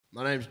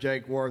My name's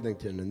Jake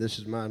Worthington, and this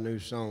is my new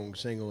song,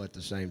 Single at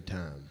the Same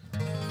Time.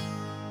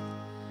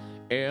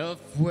 If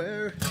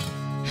we're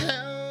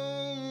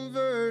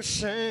ever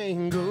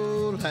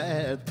single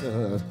at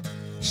the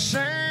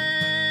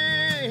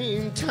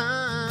same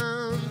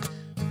time,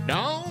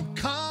 don't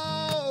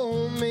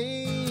call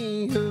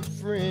me a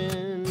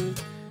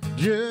friend,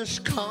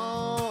 just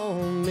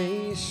call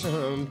me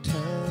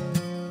sometime.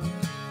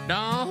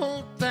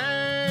 Don't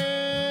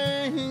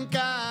think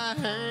I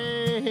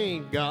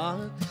ain't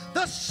got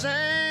the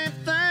same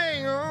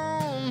thing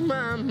on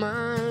my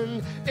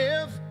mind.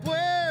 If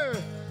we're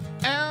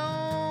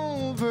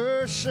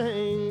ever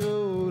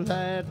single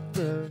at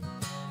the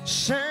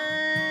same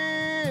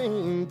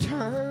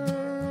time,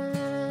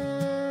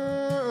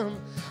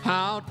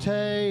 I'll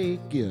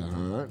take you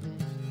hunting,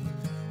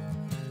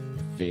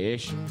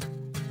 fishing,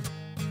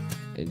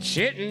 and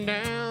sitting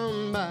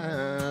down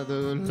by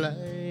the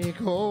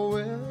lake. Oh,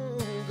 we'll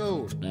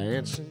go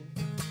dancing,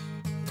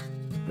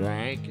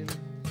 drinking,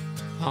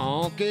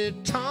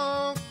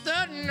 honky-tonk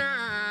the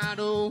night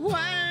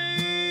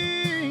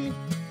away.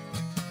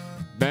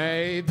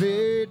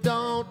 Baby,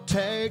 don't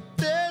take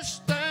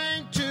this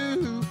thing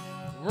too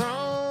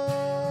wrong.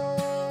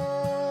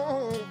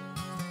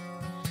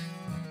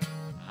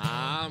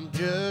 I'm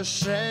just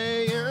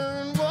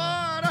saying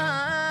what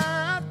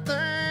I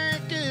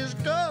think is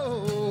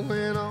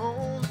going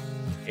on.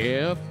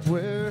 If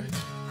we're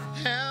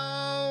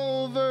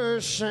ever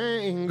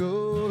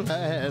single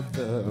at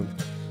the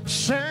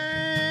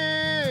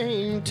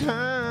same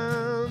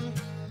time,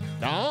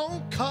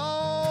 don't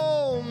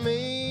call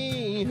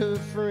me a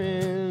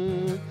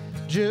friend,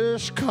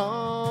 just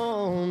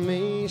call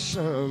me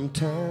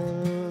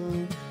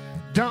sometime.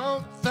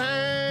 Don't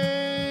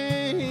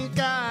think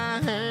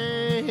I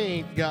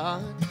ain't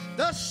got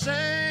the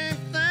same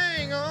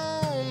thing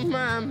on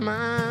my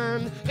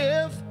mind.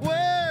 If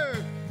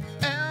we're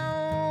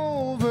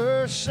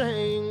ever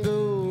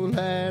single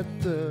at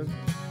the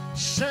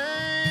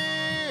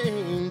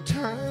same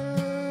time,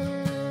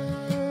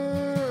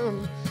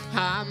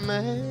 I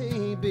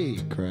may be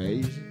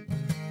crazy,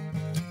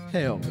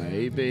 hell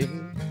maybe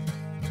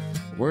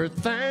we're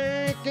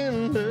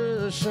thinking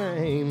the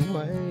same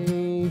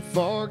way.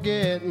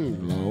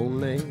 Forgetting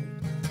lonely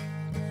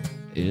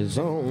is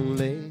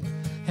only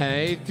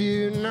a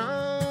few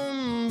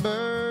numbers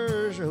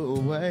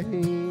away.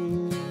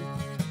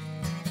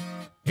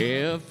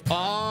 If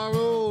our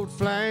old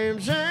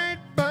flames ain't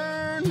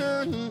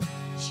burning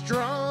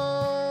strong,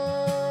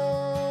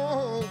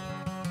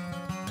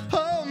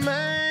 oh,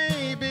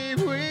 maybe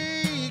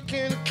we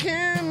can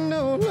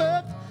kindle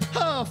up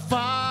a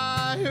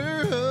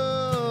fire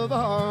of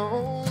our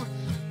own.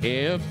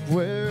 If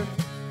we're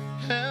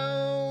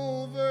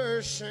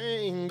ever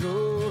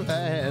single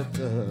at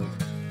the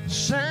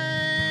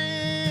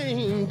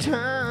same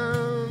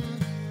time,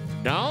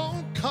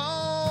 don't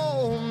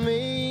call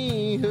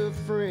me a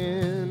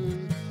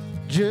friend,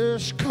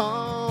 just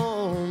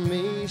call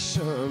me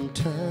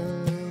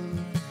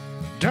sometime.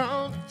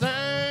 Don't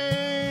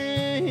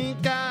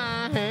think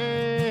I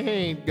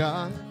ain't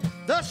got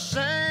the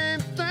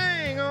same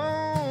thing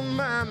on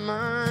my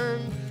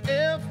mind.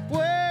 If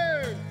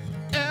we're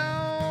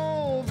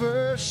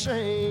ever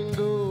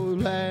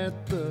single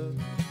at the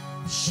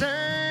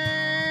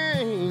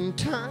same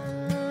time,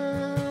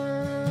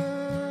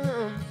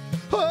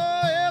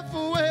 oh, if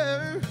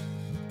we're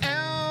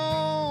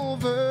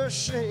ever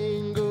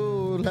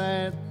single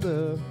at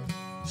the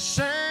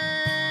same